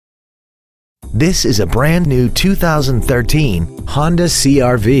This is a brand new 2013 Honda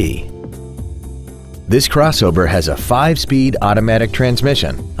CR-V. This crossover has a 5-speed automatic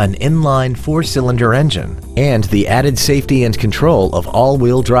transmission, an inline 4-cylinder engine, and the added safety and control of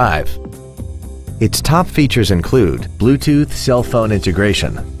all-wheel drive. Its top features include Bluetooth cell phone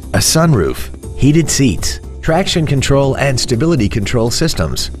integration, a sunroof, heated seats, traction control and stability control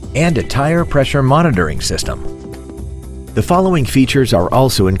systems, and a tire pressure monitoring system. The following features are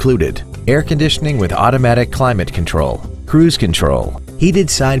also included: air conditioning with automatic climate control, cruise control, heated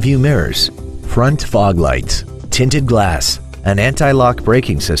side view mirrors, front fog lights, tinted glass, an anti-lock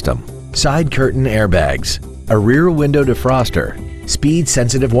braking system, side curtain airbags, a rear window defroster,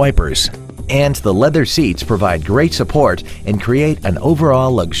 speed-sensitive wipers, and the leather seats provide great support and create an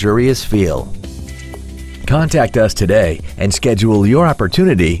overall luxurious feel. Contact us today and schedule your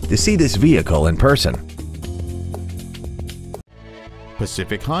opportunity to see this vehicle in person.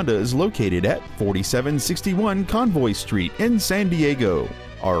 Pacific Honda is located at 4761 Convoy Street in San Diego.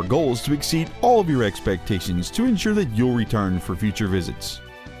 Our goal is to exceed all of your expectations to ensure that you'll return for future visits.